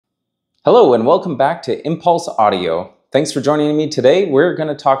Hello and welcome back to Impulse Audio. Thanks for joining me today. We're going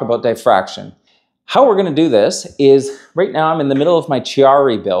to talk about diffraction. How we're going to do this is, right now I'm in the middle of my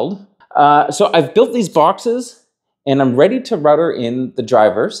Ciare build. So I've built these boxes and I'm ready to router in the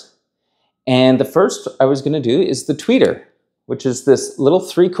drivers. And the first I was going to do is the tweeter, which is this little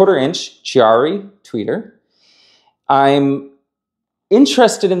 3/4 inch Ciare tweeter. I'm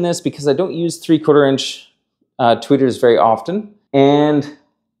interested in this because I don't use 3/4 inch tweeters very often. And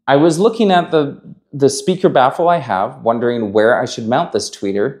I was looking at the speaker baffle I have, wondering where I should mount this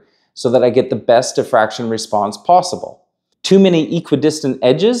tweeter so that I get the best diffraction response possible. Too many equidistant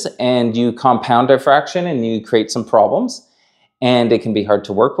edges and you compound diffraction and you create some problems, and it can be hard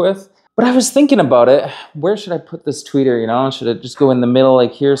to work with. But I was thinking about it, where should I put this tweeter, you know? Should it just go in the middle,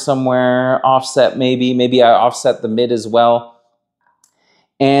 like here somewhere, offset maybe I offset the mid as well.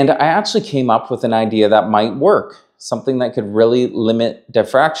 And I actually came up with an idea that might work. Something that could really limit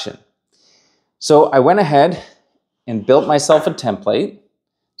diffraction. So I went ahead and built myself a template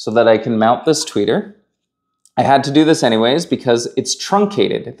so that I can mount this tweeter. I had to do this anyways because it's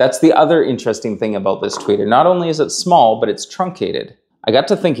truncated. That's the other interesting thing about this tweeter. Not only is it small, but it's truncated. I got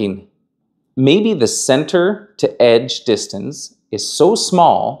to thinking, maybe the center to edge distance is so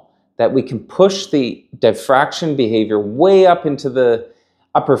small that we can push the diffraction behavior way up into the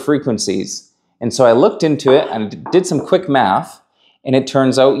upper frequencies. And so I looked into it and did some quick math, and it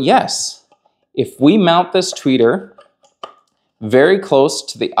turns out, yes, if we mount this tweeter very close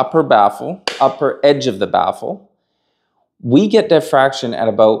to the upper edge of the baffle, we get diffraction at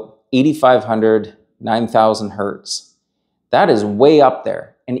about 8,500, 9,000 hertz. That is way up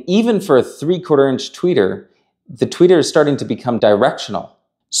there. And even for a 3/4 inch tweeter, the tweeter is starting to become directional.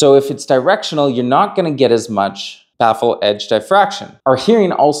 So if it's directional, you're not going to get as much baffle edge diffraction. Our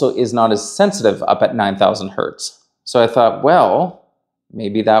hearing also is not as sensitive up at 9,000 hertz. So I thought, well,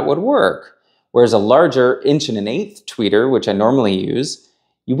 maybe that would work. Whereas a larger 1.1/8" tweeter, which I normally use,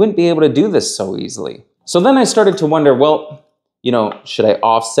 you wouldn't be able to do this so easily. So then I started to wonder, well, you know, should I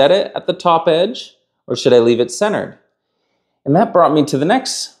offset it at the top edge or should I leave it centered? And that brought me to the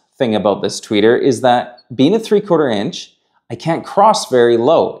next thing about this tweeter, is that being a 3/4 inch, I can't cross very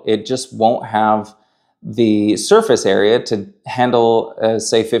low. It just won't have the surface area to handle,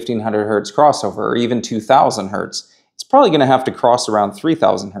 say, 1,500 hertz crossover, or even 2,000 hertz. It's probably going to have to cross around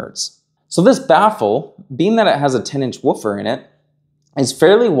 3,000 hertz. So this baffle, being that it has a 10-inch woofer in it, is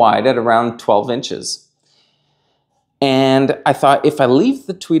fairly wide at around 12 inches. And I thought, if I leave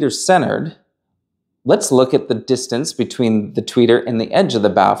the tweeter centered, let's look at the distance between the tweeter and the edge of the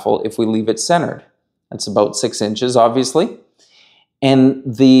baffle if we leave it centered. That's about 6 inches, obviously. And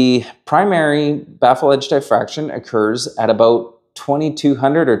the primary baffle edge diffraction occurs at about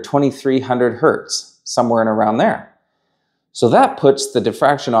 2,200 or 2,300 hertz, somewhere in around there. So that puts the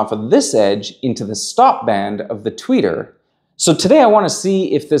diffraction off of this edge into the stop band of the tweeter. So today I want to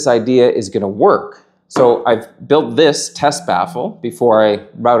see if this idea is going to work. So I've built this test baffle before I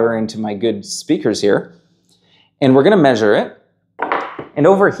router into my good speakers here. And we're going to measure it. And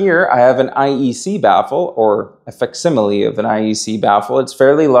over here, I have an IEC baffle, or a facsimile of an IEC baffle. It's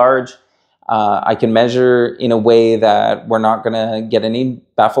fairly large. I can measure in a way that we're not going to get any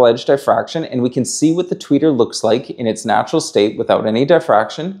baffle edge diffraction, and we can see what the tweeter looks like in its natural state without any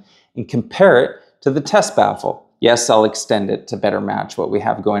diffraction and compare it to the test baffle. Yes, I'll extend it to better match what we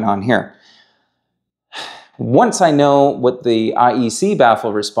have going on here. Once I know what the IEC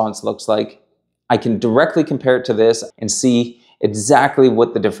baffle response looks like, I can directly compare it to this and see exactly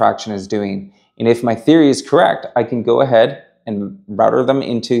what the diffraction is doing. And if my theory is correct, I can go ahead and router them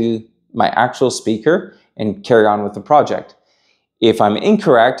into my actual speaker and carry on with the project. If I'm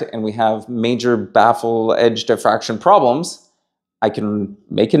incorrect and we have major baffle edge diffraction problems, I can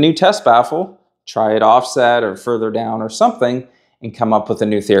make a new test baffle, try it offset or further down or something, and come up with a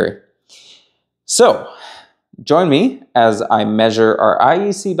new theory. So join me as I measure our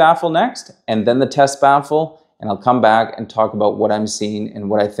IEC baffle next, and then the test baffle, and I'll come back and talk about what I'm seeing and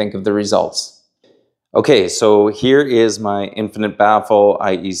what I think of the results. Okay, so here is my infinite baffle,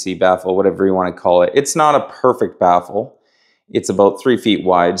 IEC baffle, whatever you want to call it. It's not a perfect baffle. It's about 3 feet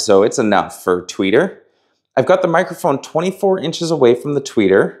wide, so it's enough for a tweeter. I've got the microphone 24 inches away from the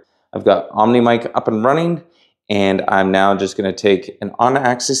tweeter. I've got Omni mic up and running, and I'm now just going to take an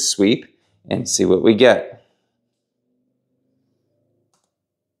on-axis sweep and see what we get.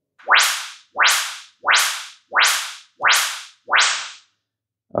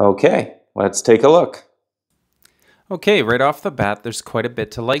 Okay, let's take a look. Okay, right off the bat, there's quite a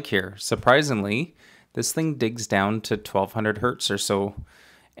bit to like here. Surprisingly, this thing digs down to 1,200 hertz or so,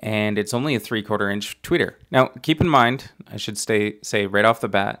 and it's only a 3/4 inch tweeter. Now, keep in mind, I should say right off the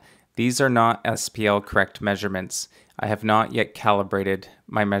bat, These are not SPL correct measurements. I have not yet calibrated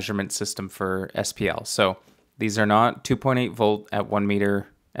my measurement system for SPL. So these are not 2.8 volt at 1 meter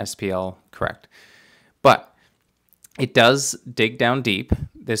SPL correct. But it does dig down deep.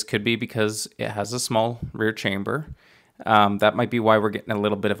 This could be because it has a small rear chamber. That might be why we're getting a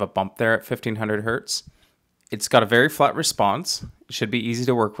little bit of a bump there at 1500 hertz. It's got a very flat response. It should be easy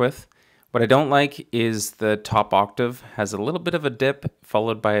to work with. What I don't like is the top octave has a little bit of a dip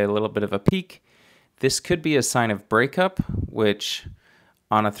followed by a little bit of a peak. This could be a sign of breakup, which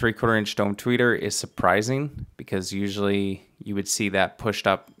on a 3/4 inch dome tweeter is surprising because usually you would see that pushed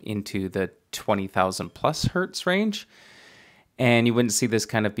up into the 20,000 plus hertz range. And you wouldn't see this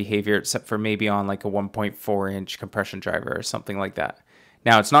kind of behavior except for maybe on like a 1.4 inch compression driver or something like that.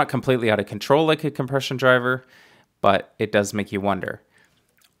 Now, it's not completely out of control like a compression driver, but it does make you wonder.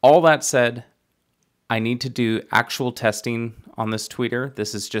 All that said, I need to do actual testing on this tweeter.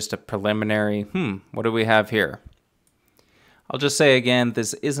 This is just a preliminary, what do we have here? I'll just say again,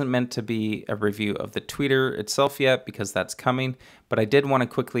 this isn't meant to be a review of the tweeter itself yet because that's coming, but I did want to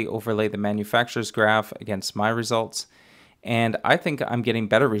quickly overlay the manufacturer's graph against my results. And I think I'm getting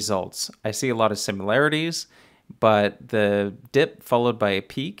better results. I see a lot of similarities, but the dip followed by a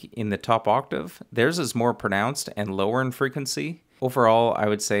peak in the top octave, theirs is more pronounced and lower in frequency. Overall, I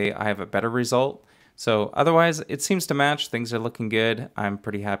would say I have a better result. So otherwise, it seems to match. Things are looking good. I'm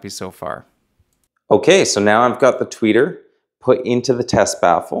pretty happy so far. Okay, so now I've got the tweeter put into the test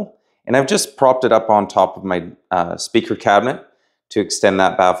baffle, and I've just propped it up on top of my speaker cabinet to extend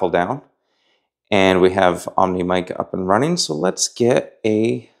that baffle down. And we have Omni mic up and running. So let's get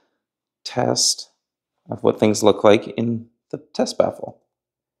a test of what things look like in the test baffle.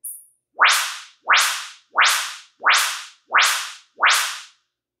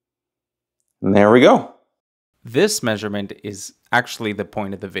 And there we go. This measurement is actually the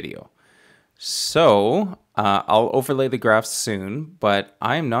point of the video. So I'll overlay the graphs soon, but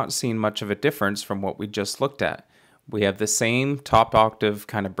I'm not seeing much of a difference from what we just looked at. We have the same top octave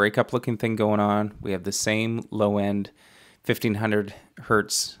kind of breakup looking thing going on. We have the same low end 1500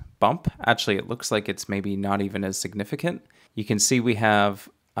 hertz bump. Actually, it looks like it's maybe not even as significant. You can see we have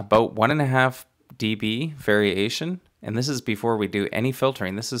about 1.5 dB variation. And this is before we do any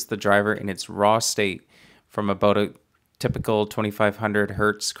filtering. This is the driver in its raw state from about a typical 2500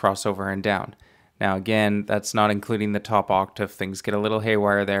 hertz crossover and down. Now again, that's not including the top octave. Things get a little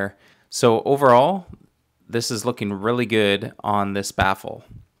haywire there. So overall, this is looking really good on this baffle.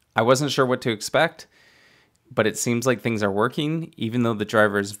 I wasn't sure what to expect, but it seems like things are working. Even though the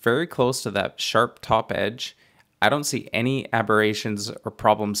driver is very close to that sharp top edge, I don't see any aberrations or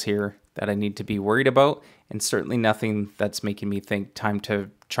problems here that I need to be worried about, and certainly nothing that's making me think time to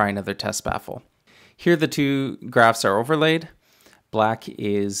try another test baffle. Here the two graphs are overlaid. Black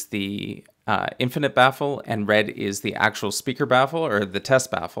is the infinite baffle and red is the actual speaker baffle or the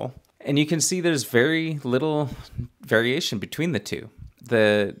test baffle. And you can see there's very little variation between the two.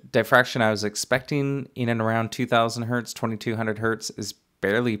 The diffraction I was expecting in and around 2000 hertz, 2200 hertz is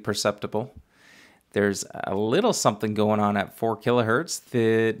barely perceptible. There's a little something going on at 4 kilohertz.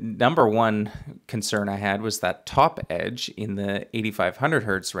 The number one concern I had was that top edge in the 8500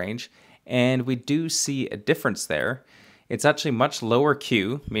 hertz range, and we do see a difference there. It's actually much lower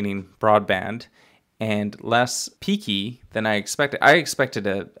Q, meaning broadband, and less peaky than I expected. I expected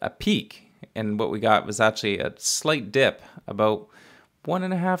a peak, and what we got was actually a slight dip, about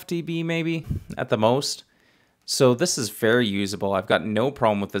 1.5 dB maybe at the most. So this is very usable. I've got no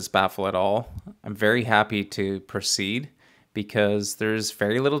problem with this baffle at all. I'm very happy to proceed because there's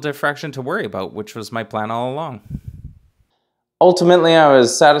very little diffraction to worry about, which was my plan all along. Ultimately, I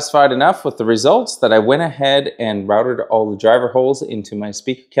was satisfied enough with the results that I went ahead and routed all the driver holes into my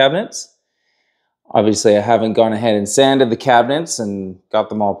speaker cabinets. Obviously, I haven't gone ahead and sanded the cabinets and got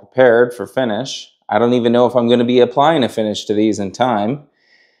them all prepared for finish. I don't even know if I'm going to be applying a finish to these in time,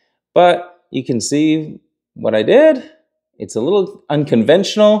 but you can see what I did. It's a little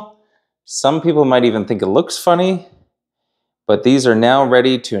unconventional. Some people might even think it looks funny, but these are now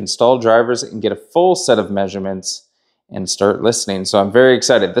ready to install drivers and get a full set of measurements and start listening. So I'm very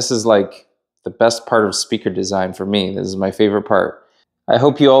excited. This is like the best part of speaker design for me. This is my favorite part. I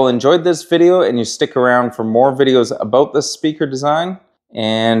hope you all enjoyed this video and you stick around for more videos about this speaker design,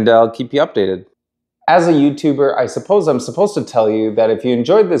 and I'll keep you updated. As a YouTuber, I suppose I'm supposed to tell you that if you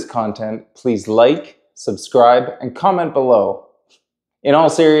enjoyed this content, please like, subscribe, and comment below. In all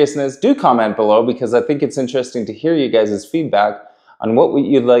seriousness, do comment below because I think it's interesting to hear you guys' feedback on what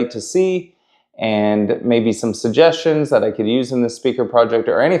you'd like to see and maybe some suggestions that I could use in this speaker project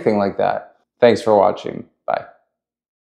or anything like that. Thanks for watching.